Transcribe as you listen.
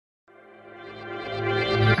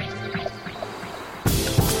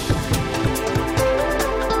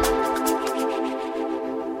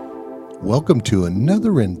Welcome to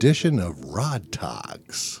another rendition of Rod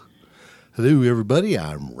Talks. Hello, everybody.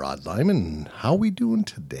 I'm Rod Lyman. How are we doing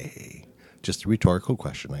today? Just a rhetorical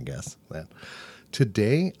question, I guess.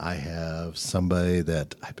 Today, I have somebody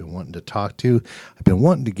that I've been wanting to talk to. I've been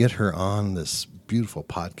wanting to get her on this beautiful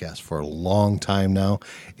podcast for a long time now,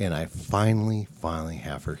 and I finally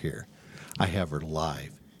have her here. I have her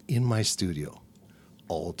live in my studio,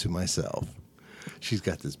 all to myself. She's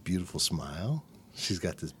got this beautiful smile. She's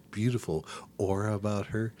got this beautiful aura about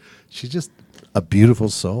her. She's just a beautiful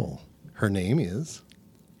soul. Her name is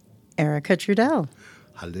Erica Trudell.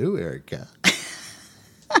 Hello, Erica.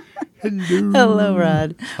 Hello. Hello,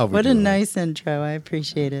 Rod. What doing? a nice intro. I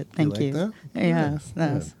appreciate it. Thank you. That? Yes.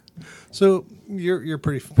 Yeah. So you're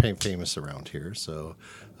pretty famous around here. So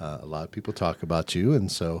a lot of people talk about you,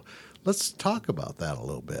 and so let's talk about that a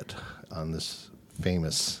little bit on this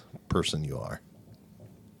famous person you are.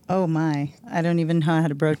 Oh, my. I don't even know how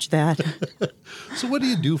to broach that. So what do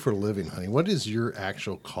you do for a living, honey? What is your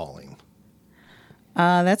actual calling?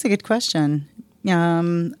 That's a good question.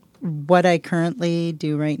 What I currently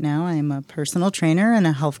do right now, I'm a personal trainer and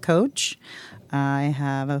a health coach. I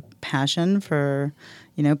have a passion for,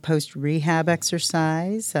 post-rehab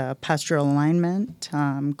exercise, postural alignment,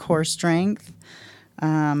 core strength,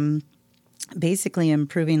 basically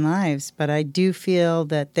improving lives. But I do feel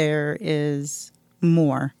that there is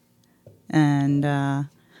more. And I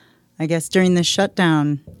guess during the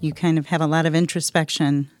shutdown, you kind of have a lot of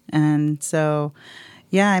introspection. And so,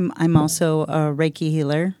 yeah, I'm also a Reiki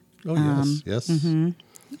healer. Oh, yes.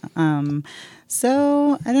 Mm-hmm.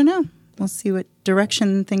 So, I don't know. We'll see what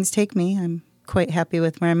direction things take me. I'm quite happy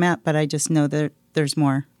with where I'm at, but I just know that there's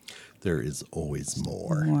more. There is always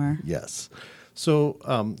more. More. Yes. So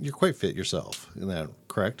you're quite fit yourself, isn't that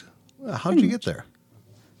correct? How did you get there?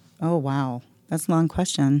 Oh, wow. That's a long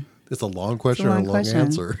question. It's a long question or a long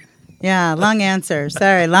answer? Yeah, long answer.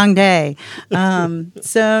 Sorry, long day.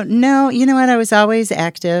 So, no, you know what? I was always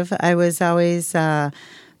active. I was always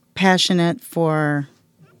passionate for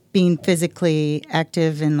being physically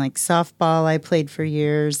active in like softball. I played for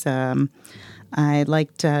years. I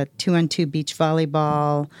liked 2-on-2 beach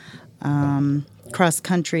volleyball,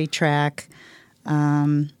 cross-country track.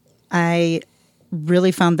 I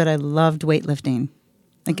really found that I loved weightlifting.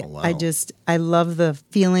 Like, oh, wow. I love the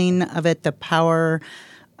feeling of it, the power,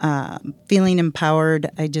 feeling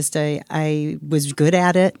empowered. I was good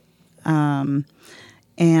at it. But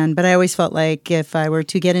I always felt like if I were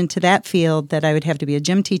to get into that field, that I would have to be a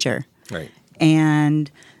gym teacher. Right.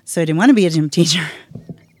 And so I didn't want to be a gym teacher.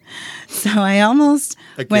 So I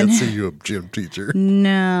can't see you a gym teacher.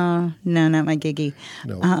 No, not my giggy.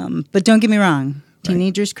 No. But don't get me wrong.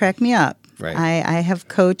 Teenagers crack me up. Right. I have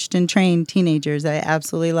coached and trained teenagers. I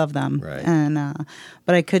absolutely love them. Right. And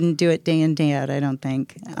but I couldn't do it day in, day out, I don't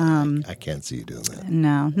think. I can't see you doing that.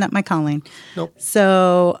 No, not my calling. Nope.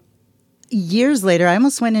 So years later, I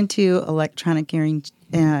almost went into electronic engineering,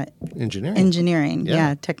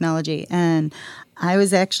 Yeah. technology. And I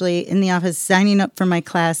was actually in the office signing up for my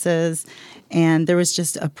classes, and there was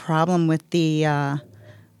just a problem with the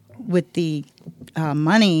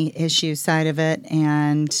money issue side of it.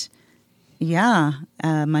 And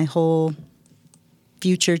my whole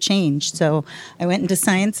future changed. So I went into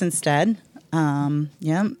science instead,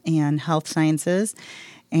 and health sciences.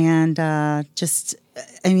 And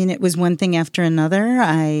it was one thing after another.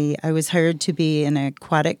 I was hired to be an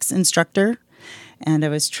aquatics instructor, and I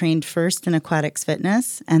was trained first in aquatics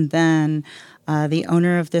fitness. And then the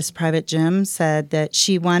owner of this private gym said that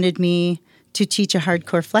she wanted me to teach a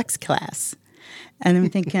hardcore flex class. And I'm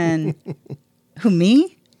thinking, who,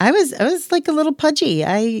 me? I was like a little pudgy.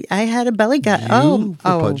 I had a belly gut.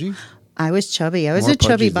 Pudgy? I was chubby. I was More a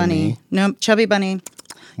chubby pudgy than bunny. me. No, chubby bunny.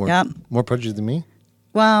 Yep. More pudgy than me?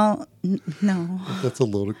 Well, no. That's a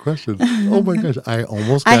loaded question. Oh my gosh, I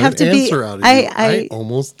almost got an answer out of you. I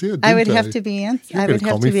almost did. I would have to be honest. I would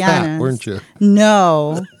have to be fat, honest, weren't you?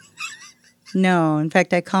 No. No. In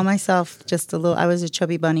fact, I call myself just a little. I was a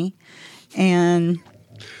chubby bunny, and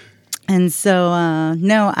so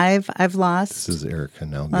no, I've lost. This is Erica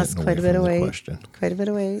now. Lost getting quite a away bit from of the weight. question. Quite a bit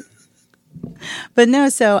of weight. But no,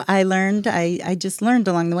 so I learned, I just learned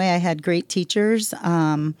along the way. I had great teachers,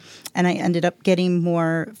 and I ended up getting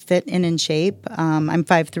more fit and in shape. I'm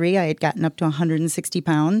 5'3". I had gotten up to 160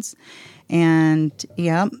 pounds. And,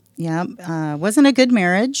 wasn't a good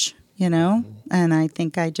marriage, and I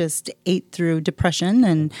think I just ate through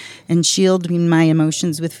depression and shielding my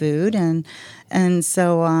emotions with food. And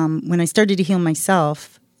so when I started to heal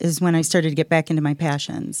myself, is when I started to get back into my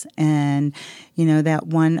passions. And, that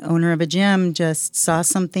one owner of a gym just saw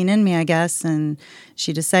something in me, I guess, and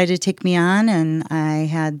she decided to take me on. And I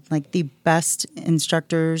had like the best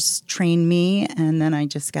instructors train me. And then I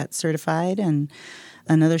just got certified and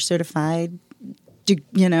another certified,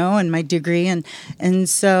 and my degree. And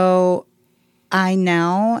so I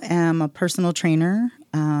now am a personal trainer.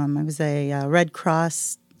 I was a Red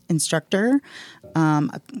Cross instructor,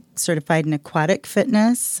 certified in aquatic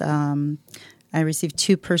fitness. I received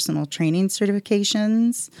 2 personal training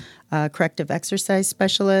certifications, corrective exercise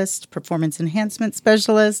specialist, performance enhancement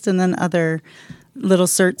specialist, and then other little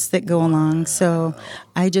certs that go along. So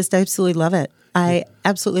I just absolutely love it. I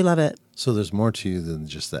absolutely love it. So there's more to you than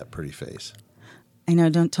just that pretty face. I know,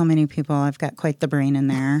 don't tell many people. I've got quite the brain in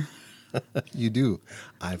there. You do.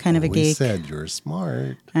 I've kind of a always geek. said you're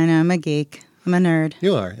smart. I know, I'm a geek. I'm a nerd.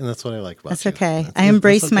 You are, and that's what I like about That's you. okay. That's I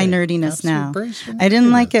embrace okay. my nerdiness Absolutely now. embrace your I didn't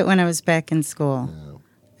nerdiness. like it when I was back in school. No.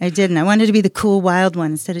 I didn't. I wanted to be the cool, wild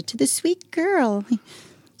one instead of to the sweet girl.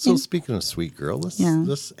 So speaking of sweet girl,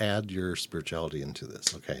 let's add your spirituality into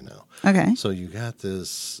this. Okay, now. Okay. So you got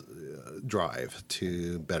this drive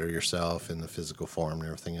to better yourself in the physical form and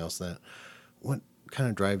everything else. What kind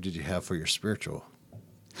of drive did you have for your spiritual?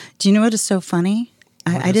 Do you know what is so funny?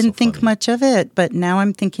 I didn't think much of it, but now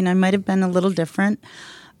I'm thinking I might have been a little different.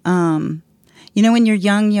 When you're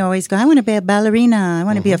young, you always go, I want to be a ballerina. I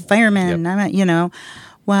want to be a fireman. Yep.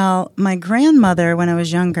 Well, my grandmother, when I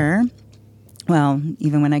was younger,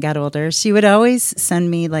 even when I got older, she would always send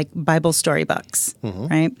me like Bible storybooks,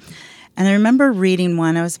 right? And I remember reading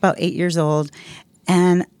one. I was about 8 years old,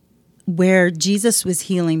 and where Jesus was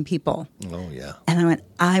healing people. Oh, yeah. And I went,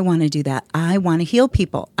 I want to do that. I want to heal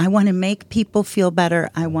people. I want to make people feel better.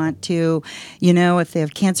 I want to, if they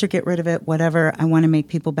have cancer, get rid of it, whatever. I want to make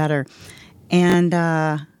people better. And,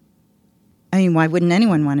 why wouldn't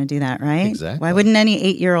anyone want to do that, right? Exactly. Why wouldn't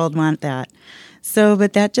any 8-year-old want that? So,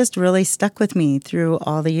 but that just really stuck with me through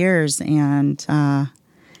all the years. And,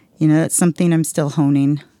 it's something I'm still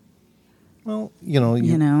honing. Well, in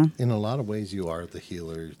a lot of ways, you are the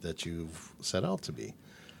healer that you've set out to be.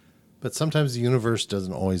 But sometimes the universe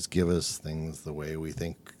doesn't always give us things the way we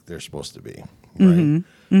think they're supposed to be, right?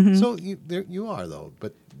 Mm-hmm. Mm-hmm. So you are, though.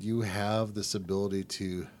 But you have this ability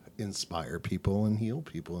to inspire people and heal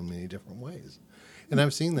people in many different ways. And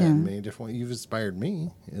I've seen that in many different ways. You've inspired me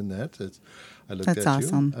in that. I looked That's at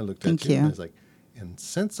awesome. you. I looked Thank at you. you. And I was like, and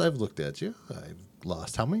since I've looked at you, I've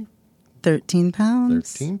lost how many? 13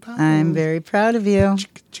 pounds. 13 pounds. I'm very proud of you.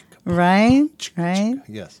 Right?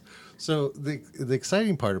 Yes. So the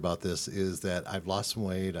exciting part about this is that I've lost some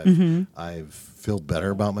weight. I feel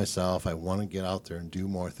better about myself. I want to get out there and do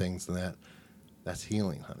more things than that. That's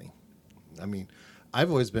healing, honey. I mean,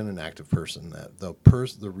 I've always been an active person. That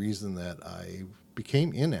the reason that I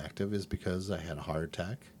became inactive is because I had a heart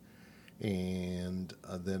attack and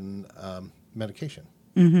then medication.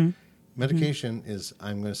 Mm-hmm. Medication is,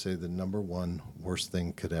 I'm going to say, the number one worst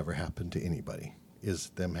thing could ever happen to anybody is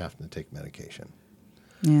them having to take medication.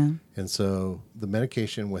 Yeah. And so the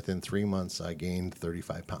medication, within 3 months, I gained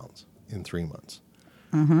 35 pounds in 3 months.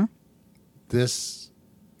 Mm-hmm. This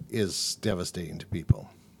is devastating to people.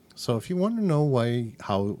 So if you want to know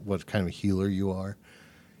what kind of a healer you are,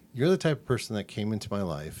 you're the type of person that came into my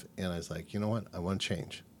life, and I was like, you know what? I want to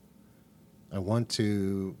change. I want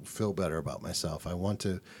to feel better about myself. I want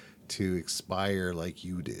to inspire like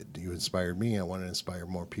you did. You inspired me. I want to inspire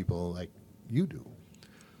more people like you do.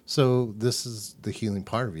 So this is the healing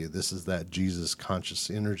part of you. This is that Jesus conscious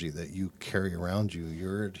energy that you carry around you.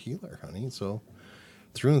 You're a healer, honey. So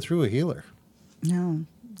through and through a healer. No,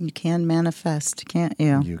 you can manifest, can't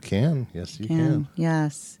you? You can. Yes, you can.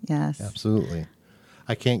 Yes. Absolutely.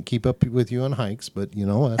 I can't keep up with you on hikes, but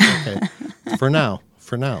that's okay. For now.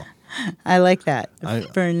 I like that.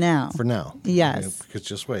 For now. For now. Yes. Because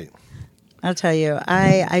just wait. I'll tell you.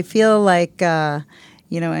 I feel like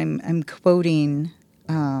I'm quoting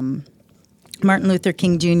Martin Luther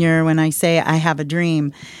King Jr. when I say I have a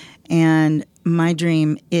dream, and my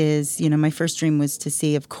dream is, my first dream was to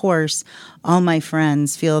see, of course, all my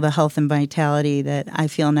friends feel the health and vitality that I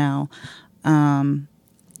feel now, and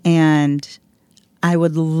I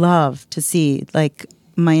would love to see like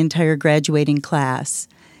my entire graduating class.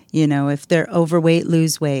 If they're overweight,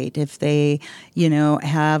 lose weight. If they,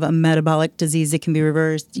 have a metabolic disease that can be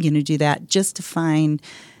reversed, do that just to find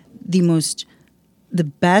the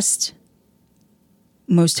best,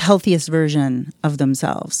 most healthiest version of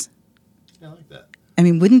themselves. I like that. I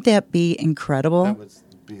mean, wouldn't that be incredible? That would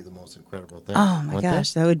be the most incredible thing. Oh my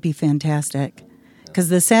gosh, that would be fantastic. Because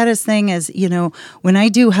the saddest thing is, when I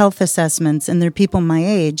do health assessments and they're people my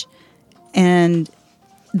age, and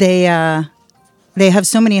they have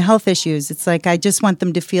so many health issues. It's like I just want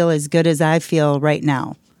them to feel as good as I feel right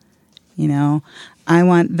now. You know, I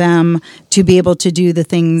want them to be able to do the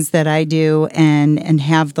things that I do and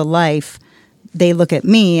have the life. They look at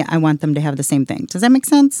me, I want them to have the same thing. Does that make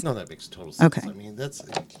sense? No, that makes total sense. Okay. I mean, that's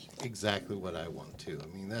exactly what I want too. I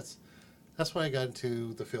mean, that's why I got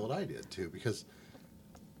into the field I did too, because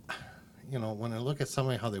you know, when I look at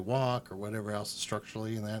somebody how they walk or whatever else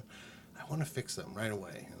structurally and that, I want to fix them right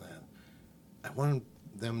away. And that I want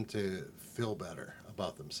them to feel better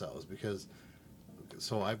about themselves because.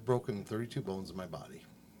 So I've broken 32 bones in my body,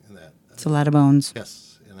 and that. It's a lot of bones.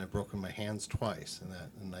 Yes, and I've broken my hands twice,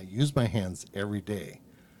 and I use my hands every day.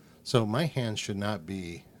 So my hands should not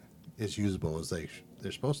be as usable as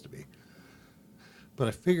they're supposed to be. But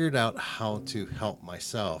I figured out how to help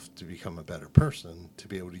myself to become a better person, to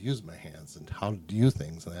be able to use my hands and how to do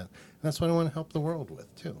things and that. And that's what I want to help the world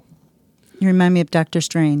with too. You remind me of Doctor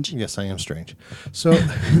Strange. Yes, I am strange. So,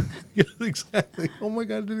 yeah, exactly. Oh my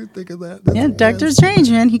God, I didn't think of that. Yeah, Doctor Strange,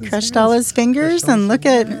 man. He crushed all his fingers and look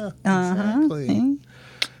at. Exactly.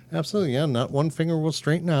 Absolutely, yeah. Not one finger will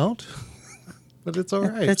straighten out, but it's all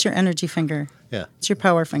right. That's your energy finger. Yeah. It's your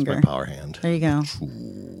power finger. My power hand. There you go.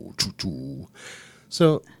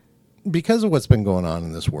 So, because of what's been going on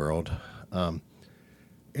in this world,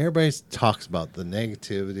 everybody talks about the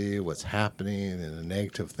negativity, what's happening, and the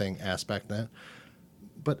negative thing aspect of that.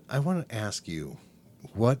 But I want to ask you,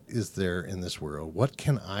 what is there in this world? What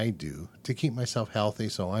can I do to keep myself healthy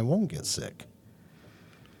so I won't get sick?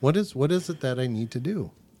 What is it that I need to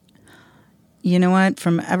do? You know what?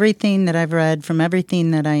 From everything that I've read, from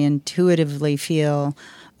everything that I intuitively feel,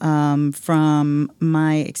 from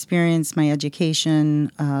my experience, my education,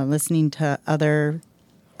 listening to other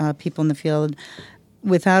people in the field,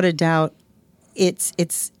 without a doubt, it's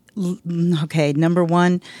okay. Number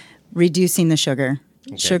one, reducing the sugar.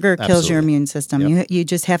 Okay, sugar kills your immune system. Yep. You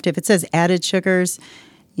just have to. If it says added sugars,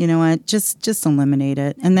 you know what? Just eliminate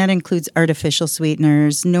it, and that includes artificial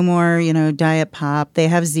sweeteners. No more, diet pop. They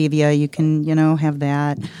have Zevia. You can, have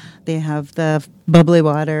that. They have the bubbly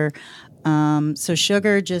water. So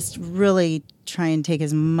sugar, just really try and take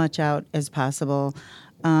as much out as possible.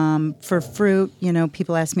 For fruit,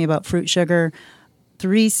 people ask me about fruit sugar.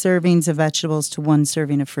 3 servings of vegetables to 1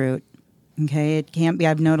 serving of fruit. Okay, it can't be.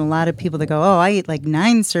 I've known a lot of people that go, I eat like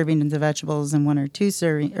 9 servings of vegetables and 1 or 2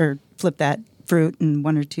 servings, or flip that, fruit and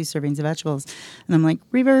 1 or 2 servings of vegetables. And I'm like,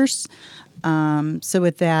 reverse. So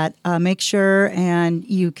with that, make sure and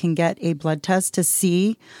you can get a blood test to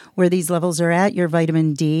see where these levels are at. Your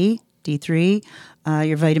vitamin D, D3,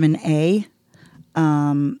 your vitamin A.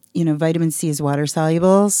 Vitamin C is water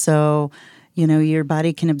soluble, so your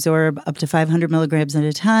body can absorb up to 500 milligrams at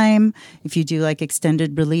a time. If you do like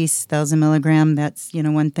extended release, 1,000 milligram, that's,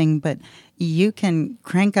 one thing. But you can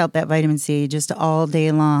crank out that vitamin C just all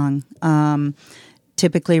day long.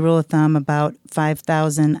 Typically, rule of thumb, about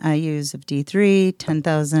 5,000 IUs of D3,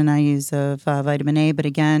 10,000 IUs of vitamin A. But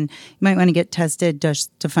again, you might want to get tested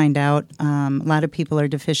just to find out. A lot of people are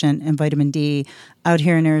deficient in vitamin D out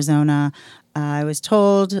here in Arizona. I was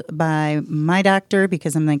told by my doctor,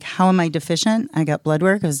 because I'm like, how am I deficient? I got blood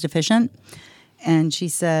work. I was deficient. And she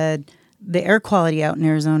said, the air quality out in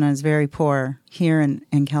Arizona is very poor here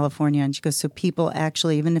in California. And she goes, so people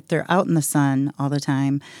actually, even if they're out in the sun all the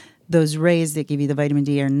time, those rays that give you the vitamin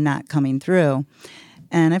D are not coming through.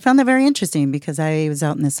 And I found that very interesting because I was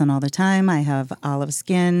out in the sun all the time. I have olive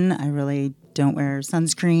skin. I really don't wear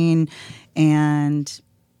sunscreen. And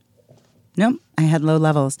nope, I had low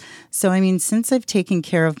levels. So, since I've taken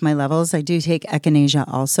care of my levels, I do take echinacea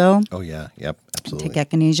also. Oh, yeah. Yep, absolutely. Take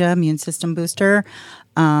echinacea, immune system booster.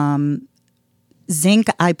 Zinc,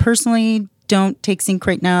 I personally don't take zinc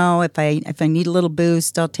right now. If I need a little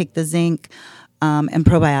boost, I'll take the zinc. And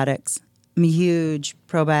probiotics. I'm a huge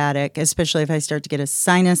probiotic, especially if I start to get a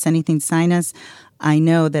sinus, anything sinus. I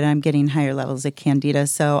know that I'm getting higher levels of Candida.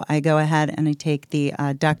 So I go ahead and I take the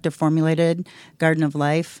doctor-formulated Garden of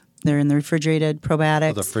Life. They're in the refrigerated probiotics.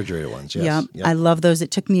 Oh, the refrigerated ones, yes. Yep. I love those. It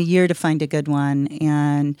took me a year to find a good one.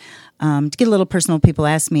 And to get a little personal, people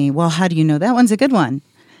ask me, well, how do you know that one's a good one?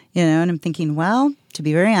 And I'm thinking, well, to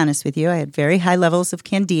be very honest with you, I had very high levels of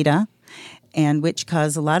Candida, and which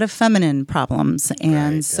cause a lot of feminine problems.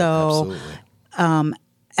 And right, so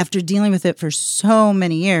after dealing with it for so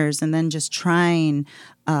many years and then just trying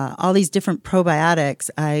all these different probiotics,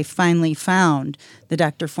 I finally found the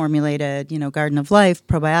doctor-formulated, Garden of Life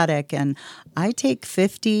probiotic. And I take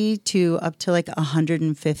 50 to up to like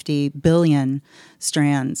 150 billion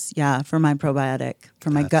strands, for my probiotic, for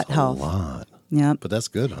my gut health. That's a lot. Yep. But that's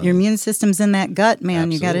good, huh? Your immune system's in that gut,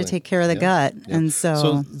 man. You got to Absolutely. take care of the gut. Yeah. And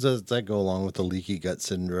So does that go along with the leaky gut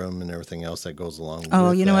syndrome and everything else that goes along with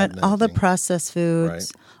oh, you know that what? and All the everything? processed foods,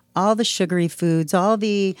 Right. all the sugary foods, all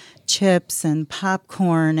the chips and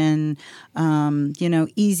popcorn and,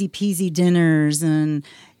 easy peasy dinners and,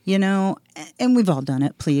 and we've all done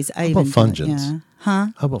it, please. How about Funyuns? Yeah. Huh?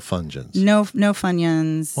 How about Funyuns? No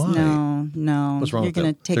Funyuns. Why? No. What's wrong You're with going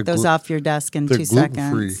them? to take They're those off your desk in They're 2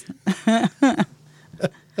 gluten-free. seconds.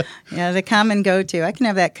 Yeah, the common go-to. I can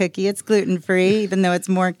have that cookie. It's gluten-free, even though it's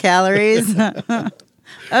more calories.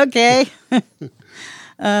 Okay.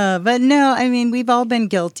 But no, I mean, we've all been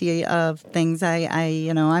guilty of things. I'm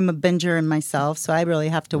a binger in myself, so I really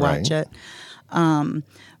have to watch Right. it.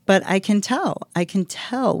 But I can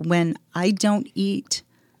tell when I don't eat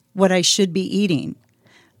what I should be eating.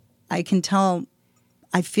 I can tell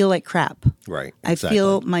I feel like crap. Right. I Exactly.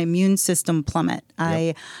 feel my immune system plummet.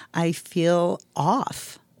 I feel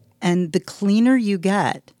off. And the cleaner you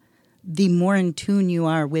get, the more in tune you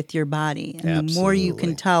are with your body, and the more you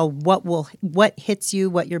can Absolutely. tell what hits you,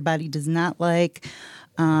 what your body does not like.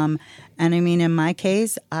 And I mean, in my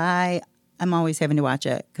case, I'm always having to watch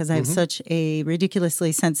it because I have such a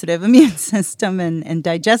ridiculously sensitive immune system and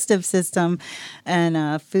digestive system,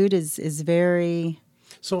 and food is very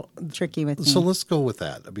So tricky with me. So let's go with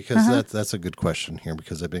that because Uh-huh. that's a good question here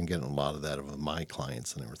because I've been getting a lot of that with my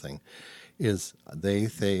clients and everything. Is they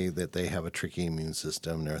say that they have a tricky immune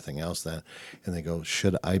system and everything else and they go,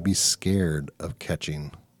 should I be scared of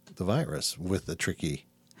catching the virus with a tricky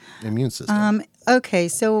immune system? Okay,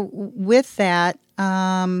 so with that,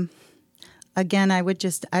 again, I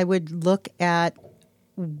would look at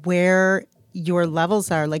where your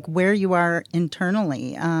levels are, like where you are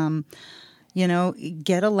internally.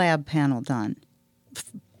 Get a lab panel done.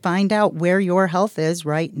 Find out where your health is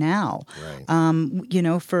right now. Right.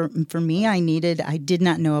 For me, I did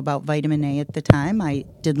not know about vitamin A at the time. I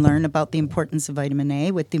did learn about the importance of vitamin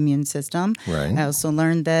A with the immune system. Right. I also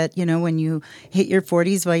learned that, when you hit your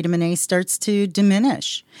 40s, vitamin A starts to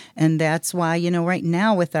diminish. And that's why, right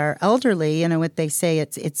now with our elderly, what they say,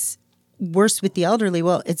 it's worse with the elderly.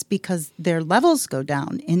 Well, it's because their levels go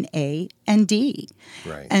down in A and D.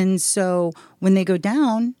 Right. And so when they go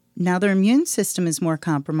down, now their immune system is more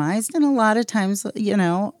compromised. And a lot of times,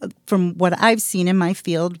 from what I've seen in my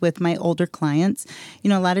field with my older clients, a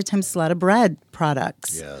lot of times it's a lot of bread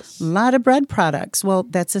products. Yes. A lot of bread products. Well,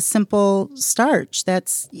 that's a simple starch.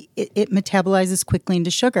 It metabolizes quickly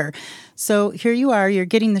into sugar. So here you are, you're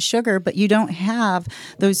getting the sugar, but you don't have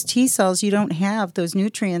those T cells, you don't have those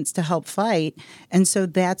nutrients to help fight. And so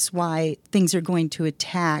that's why things are going to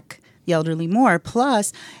attack the elderly more.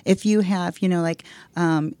 Plus, if you have,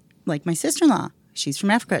 like my sister-in-law, she's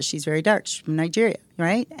from Africa. She's very dark. She's from Nigeria,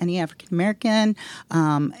 right? Any African-American,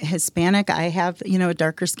 Hispanic, I have, a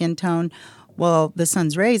darker skin tone. Well, the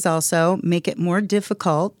sun's rays also make it more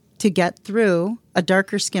difficult to get through a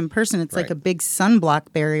darker skin person. It's like Right. a big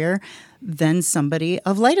sunblock barrier than somebody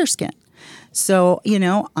of lighter skin. So,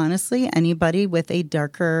 honestly, anybody with a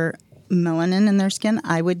darker melanin in their skin,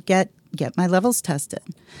 I would get my levels tested.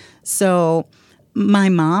 So my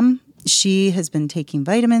mom, she has been taking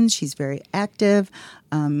vitamins. She's very active.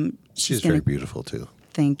 She's very beautiful too.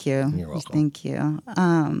 Thank you. You're welcome. Thank you.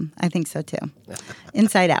 I think so too.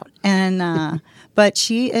 Inside out. And but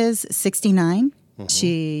she is 69.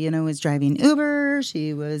 She, was driving Uber.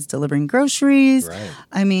 She was delivering groceries. Right.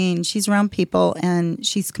 I mean, she's around people and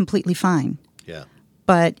she's completely fine. Yeah.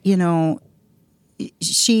 But,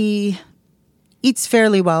 she eats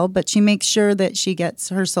fairly well, but she makes sure that she gets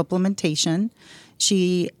her supplementation.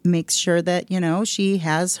 She makes sure that, she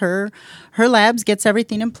has her labs, gets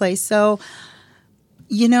everything in place. So,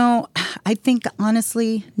 I think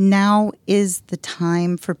honestly, now is the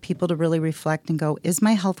time for people to really reflect and go, is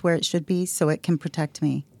my health where it should be so it can protect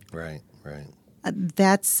me? Right. Right.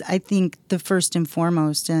 That's, I think, the first and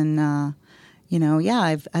foremost. And, I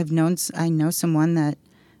know someone that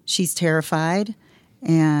she's terrified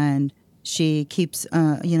and she keeps,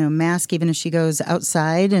 mask even if she goes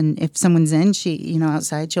outside. And if someone's in, she,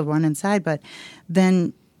 outside, she'll run inside. But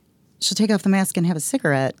then she'll take off the mask and have a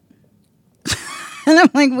cigarette. And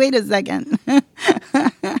I'm like, wait a second.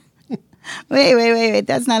 wait.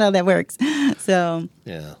 That's not how that works. So,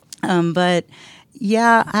 Yeah. but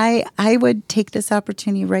yeah, I would take this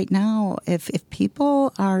opportunity right now. If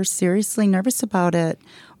people are seriously nervous about it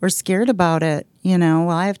or scared about it, well,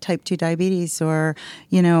 I have type 2 diabetes or,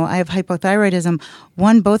 I have hypothyroidism.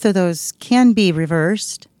 Both of those can be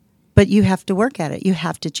reversed, but you have to work at it. You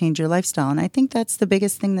have to change your lifestyle. And I think that's the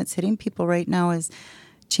biggest thing that's hitting people right now is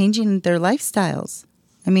changing their lifestyles.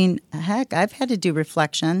 I mean, heck, I've had to do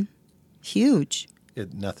reflection. Huge.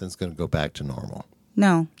 Nothing's going to go back to normal.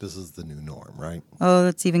 No. This is the new norm, right? Oh,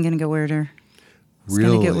 it's even going to get weirder. It's Really?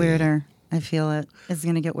 going to get weirder. I feel it. It's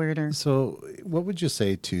going to get weirder. So, what would you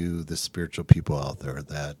say to the spiritual people out there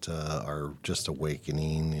that are just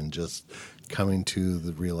awakening and just coming to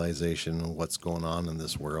the realization of what's going on in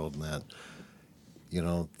this world, and that, you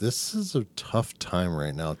know, this is a tough time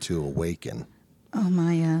right now to awaken? Oh,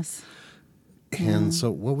 my, yes. And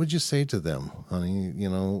so, what would you say to them, honey? You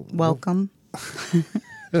know, Welcome.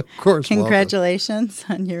 of course. Congratulations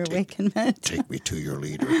on your awakenment. Take me to your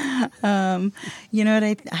leader. You know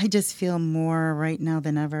what? I just feel more right now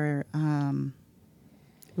than ever.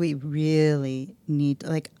 We really need,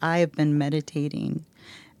 like, I have been meditating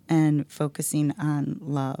and focusing on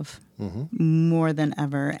love more than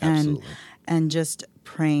ever. Absolutely. And just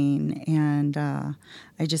praying. And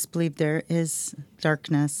I just believe there is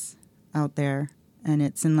darkness out there, and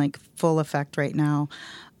it's in like full effect right now.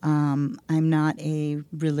 I'm not a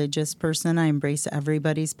religious person. I embrace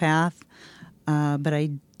everybody's path. But I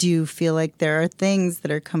do feel like there are things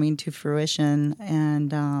that are coming to fruition.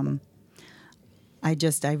 And I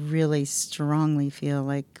really strongly feel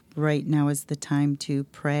like right now is the time to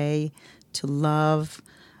pray, to love,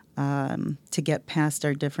 to get past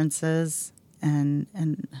our differences,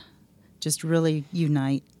 and just really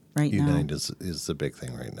unite right now. Unite is the big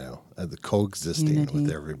thing right now. The coexisting Unity.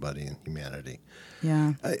 with everybody in humanity.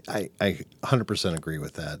 Yeah. I 100% agree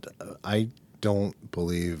with that. I don't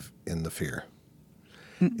believe in the fear.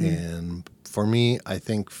 And for me, I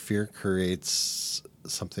think fear creates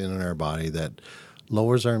something in our body that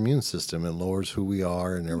lowers our immune system and lowers who we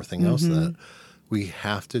are and everything else. That we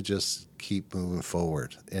have to just keep moving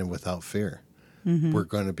forward, and without fear, we're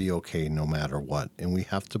going to be okay no matter what. And we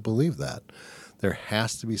have to believe that. There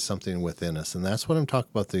has to be something within us, and that's what I'm talking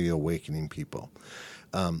about, the awakening people.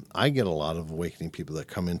 I get a lot of awakening people that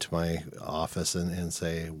come into my office and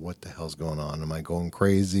say, what the hell's going on? Am I going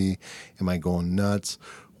crazy? Am I going nuts?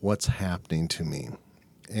 What's happening to me?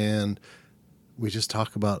 And we just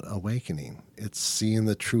talk about awakening. It's seeing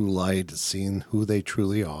the true light, it's seeing who they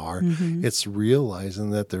truly are. It's realizing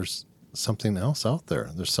that there's something else out there.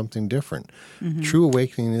 There's something different. True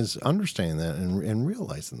awakening is understanding that and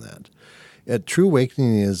realizing that. True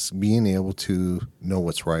awakening is being able to know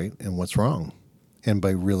what's right and what's wrong, and by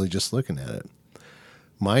really just looking at it.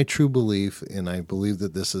 My true belief, and I believe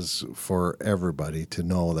that this is for everybody to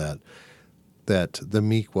know, that the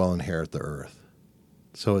meek will inherit the earth.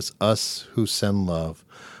 So it's us who send love,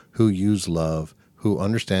 who use love, who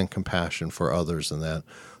understand compassion for others, and that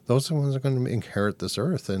those are the ones that are going to inherit this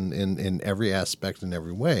earth in every aspect, in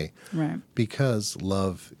every way. Right. Because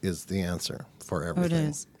love is the answer for everything. Oh, it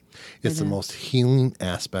is. It's the most healing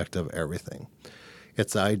aspect of everything.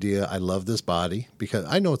 It's the idea, I love this body because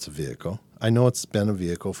I know it's a vehicle. I know it's been a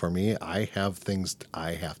vehicle for me. I have things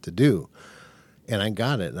I have to do. And I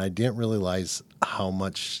got it. And I didn't realize how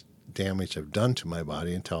much damage I've done to my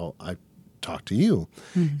body until I talked to you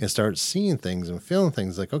and started seeing things and feeling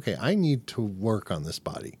things like, okay, I need to work on this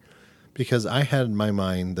body because I had in my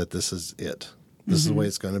mind that this is it. This is the way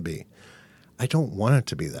it's going to be. I don't want it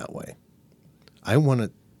to be that way. I want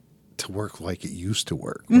it to work like it used to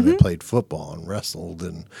work when I played football and wrestled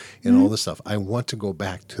and all this stuff. I want to go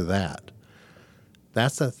back to that.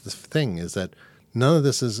 That's the thing, is that none of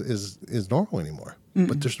this is normal anymore.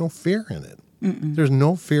 But there's no fear in it. There's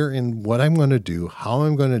no fear in what I'm going to do, how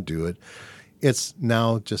I'm going to do it. It's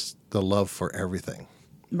now just the love for everything.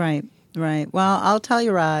 Right. Right. Well, I'll tell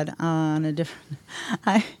you, Rod, on a different...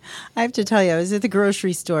 I have to tell you, I was at the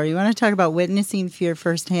grocery store. You want to talk about witnessing fear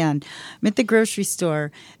firsthand. I'm at the grocery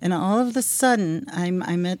store, and all of a sudden,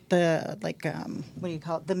 I'm at the, like, what do you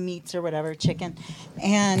call it? The meats or whatever, chicken.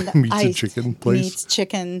 And Meats and chicken place? Meats,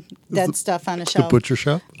 chicken, dead stuff on a The shelf. butcher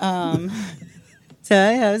shop? So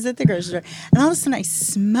I was at the grocery store, and all of a sudden I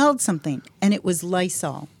smelled something, and it was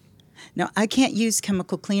Lysol. Now, I can't use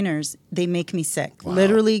chemical cleaners. They make me sick. Wow.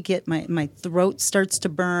 Literally my throat starts to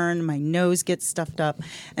burn, my nose gets stuffed up,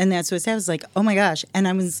 and that's what I was like, oh my gosh. And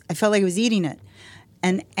I felt like I was eating it.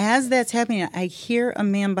 And as that's happening, I hear a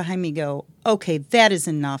man behind me go, okay, that is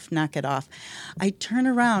enough, knock it off. I turn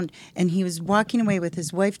around, and he was walking away with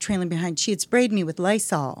his wife trailing behind. She had sprayed me with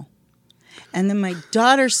Lysol. And then my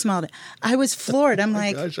daughter smelled it. I was floored. I'm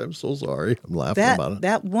like, gosh, I'm so sorry. I'm laughing about it.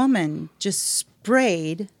 That woman just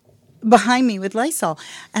sprayed behind me with Lysol.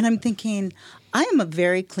 And I'm thinking, I am a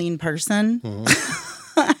very clean person.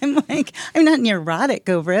 I'm like, I'm not neurotic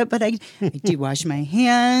over it, but I do wash my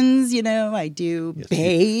hands, I do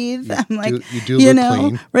bathe. I'm like, you do look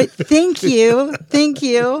clean. Right. Thank you. Thank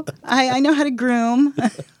you. I know how to groom.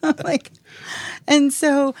 Like, and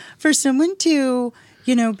so for someone to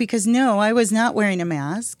Because no, I was not wearing a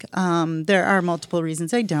mask. There are multiple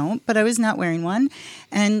reasons I don't, but I was not wearing one.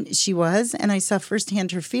 And she was, and I saw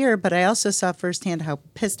firsthand her fear, but I also saw firsthand how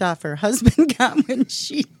pissed off her husband got when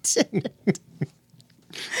she did it.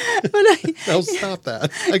 I'll stop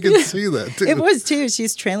that. I can see that too. It was too.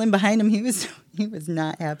 She's trailing behind him. He was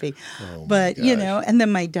not happy. Oh, but my gosh. and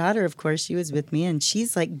then my daughter, of course, she was with me, and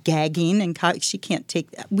she's like gagging, and she can't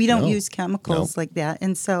take that. We don't use chemicals like that,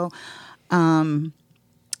 and so, that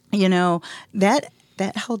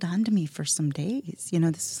held on to me for some days. This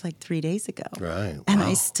was like 3 days ago, Right? And Wow.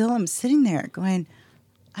 I still am sitting there going,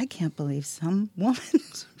 I can't believe some woman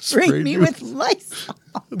sprayed Sprayed me you with Lysol.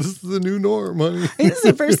 This is the new norm, honey. This is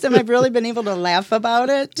the first time I've really been able to laugh about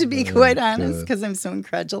it, to be quite honest, good. because I'm so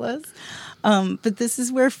incredulous. But this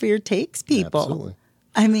is where fear takes people. Absolutely.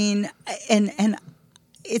 I mean, and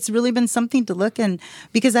it's really been something to look in,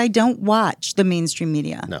 because I don't watch the mainstream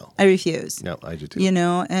media. No. I refuse. No, I do too.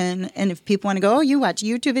 And if people want to go, oh, you watch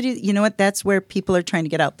YouTube videos, you know what? That's where people are trying to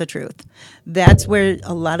get out the truth. That's where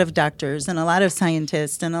a lot of doctors and a lot of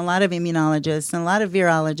scientists and a lot of immunologists and a lot of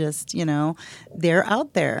virologists, they're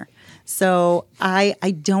out there. So I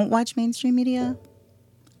don't watch mainstream media.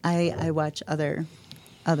 I watch other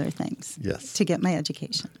things. Yes. To get my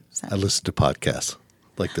education. So. I listen to podcasts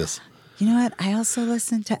like this. You know what? I also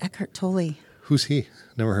listen to Eckhart Tolle. Who's he?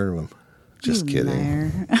 Never heard of him. Just You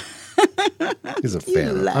kidding. liar. He's a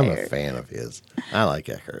fan. I'm a liar. fan of his. I like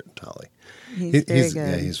Eckhart Tolle. He's very good.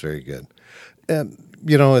 Yeah, he's very good. And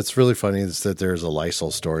it's really funny is that there's a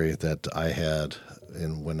Lysol story that I had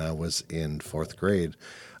when I was in 4th grade.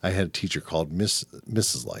 I had a teacher called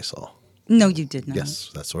Mrs. Lysol. No, you did not. Yes,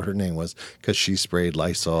 that's what her name was, because she sprayed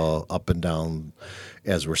Lysol up and down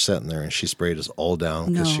as we're sitting there, and she sprayed us all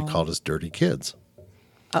down because she No. called us dirty kids.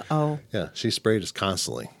 Uh-oh. Yeah, she sprayed us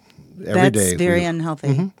constantly. Every day. That's very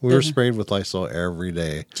unhealthy. We were sprayed with Lysol every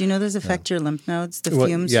day. Do you know those affect your lymph nodes, the Well,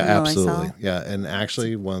 fumes yeah, from the absolutely. Lysol? Yeah, and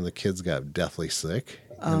actually one of the kids got deathly sick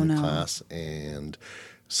in the class, and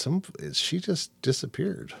she just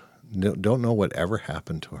disappeared. Don't know whatever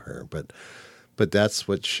happened to her, but that's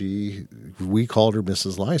what we called her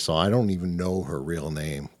Mrs. Lysol. I don't even know her real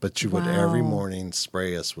name, but she would every Wow. morning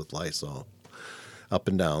spray us with Lysol up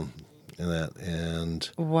and down and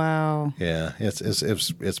Wow. yeah,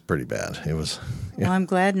 it's pretty bad. It was. Yeah. Well, I'm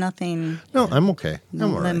glad nothing, No, I'm okay. no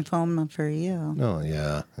I'm all right. lymphoma for you. No,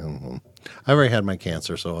 yeah. I've already had my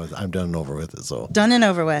cancer, so I'm done and over with it. So Done and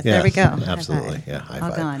over with. There we Yes, go. absolutely. High five. Yeah, high All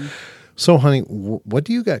five. gone. So, honey, what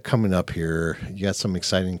do you got coming up here? You got some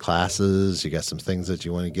exciting classes. You got some things that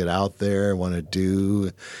you want to get out there, want to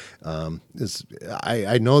do.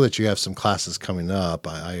 I know that you have some classes coming up.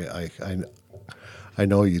 I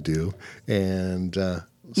know you do, and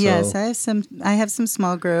Yes, I have some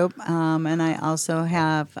small group, and I also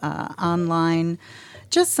have online,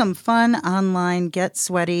 just some fun online, get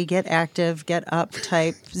sweaty, get active, get up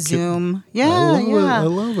type Zoom. Yeah, I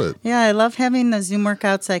love it. Yeah, I love having the Zoom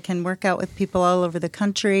workouts. I can work out with people all over the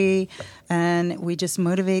country, and we just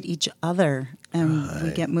motivate each other, and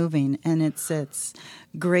we get moving. And it's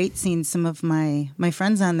great seeing some of my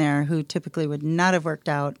friends on there who typically would not have worked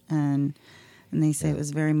out, and they say it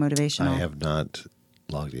was very motivational. I have not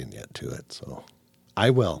logged in yet to it, so I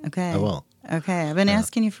will. Okay. I will. Okay, I've been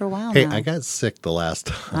asking you for a while Hey, now. I got sick the last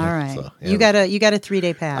time. All right, so, you got a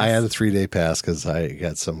 3-day pass. I had a 3-day pass because I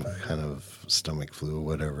got some kind of stomach flu,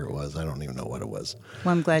 whatever it was. I don't even know what it was.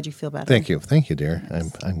 Well, I'm glad you feel better. Thank you, dear.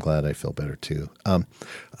 I'm glad I feel better too.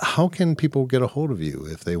 How can people get a hold of you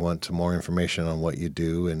if they want more information on what you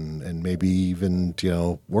do and maybe even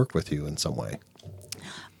work with you in some way?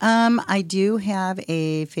 I do have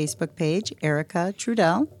a Facebook page, Erica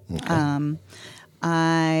Trudell. Okay.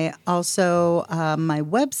 I also, my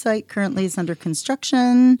website currently is under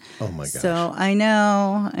construction. Oh my gosh. So I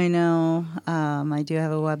know. I do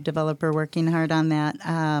have a web developer working hard on that.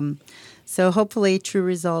 So hopefully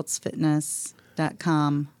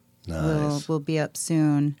TrueResultsFitness.com Nice. will be up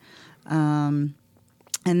soon.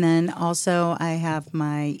 And then also I have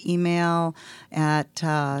my email at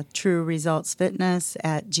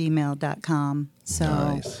TrueResultsFitness@gmail.com. So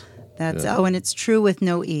Nice. that's, Good. and it's true with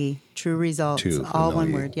no E. True Results. Two, all no one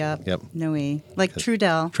E. word. Yep. Yep. No E. Like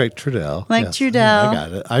Trudell. Trudell. Like yes. Trudell. I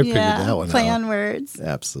got it. I figured that one play out. on words.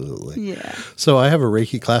 Absolutely. Yeah. So I have a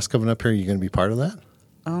Reiki class coming up here. Are you going to be part of that?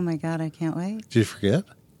 Oh my God, I can't wait. Did you forget?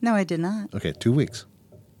 No, I did not. Okay, 2 weeks.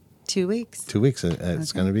 2 weeks. 2 weeks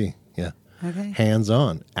it's going to be. Yeah. Okay.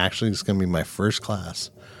 Hands-on. Actually, it's going to be my first class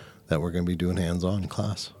that we're going to be doing hands-on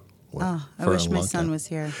class. Oh, I for a wish my long son time. was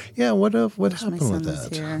here. Yeah, what my happened with son was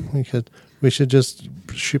that? here. We should just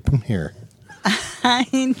ship him here.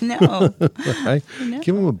 I know. Right?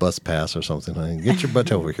 Give him a bus pass or something, honey. Get your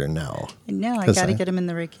butt over here now. No, I 'Cause got to get him in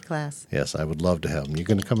the Reiki class. Yes, I would love to have him. You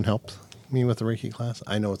going to come and help me with the Reiki class?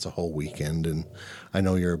 I know it's a whole weekend, and I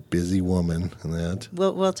know you're a busy woman and that.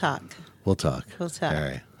 We'll talk. We'll talk. We'll talk. All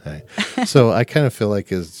right. All right. So I kind of feel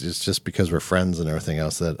like it's just because we're friends and everything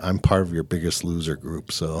else that I'm part of your Biggest Loser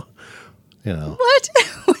group. So, What?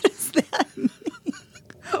 What does that mean?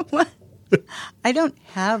 What? I don't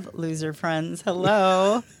have loser friends.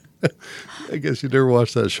 Hello. I guess you never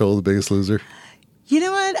watched that show, The Biggest Loser. You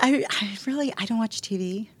know what? I don't watch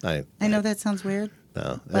TV. I know that sounds weird.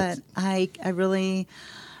 No, but I really,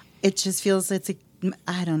 it just feels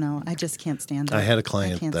I don't know. I just can't stand it. I had a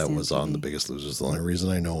client that stand was on TV. The Biggest Loser. It's the only reason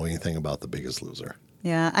I know anything about The Biggest Loser.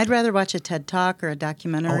 Yeah, I'd rather watch a TED Talk or a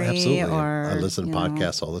documentary. Oh, absolutely. Or I listen to you know.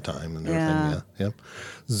 podcasts all the time and everything. Yeah. Yeah.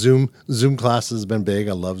 Yep. Zoom classes have been big.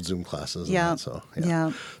 I love Zoom classes. And Yeah. that, so,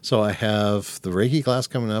 Yeah. So I have the Reiki class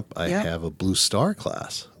coming up. I Yeah. have a Blue Star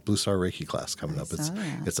class, Blue Star Reiki class coming up. saw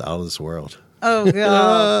that. It's out of this world. Oh,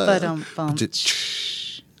 God.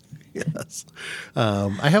 Yes.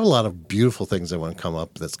 I have a lot of beautiful things that want to come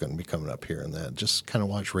up that's going to be coming up here and that. Just kind of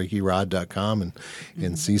watch ReikiRod.com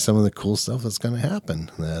and see some of the cool stuff that's going to happen.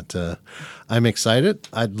 That I'm excited.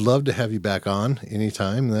 I'd love to have you back on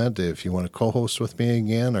anytime. That if you want to co-host with me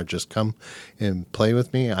again or just come and play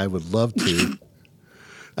with me, I would love to.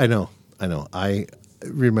 I know. I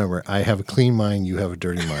remember I have a clean mind. You have a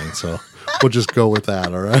dirty mind. So we'll just go with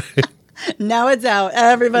that. All right. Now it's out.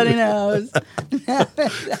 Everybody knows.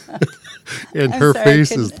 And I'm her sorry,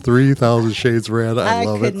 face is 3,000 shades red. I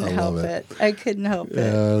love it. couldn't I help love it. I couldn't help it.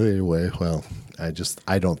 Anyway, well,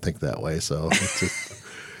 I don't think that way. So it's just,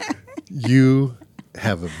 you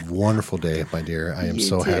have a wonderful day, my dear. I am You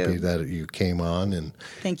so too. happy that you came on and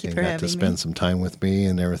Thank you and for got having to spend me. some time with me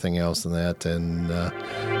and everything else and that. And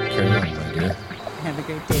carry on, my dear. Have a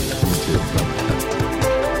great day, love. You too.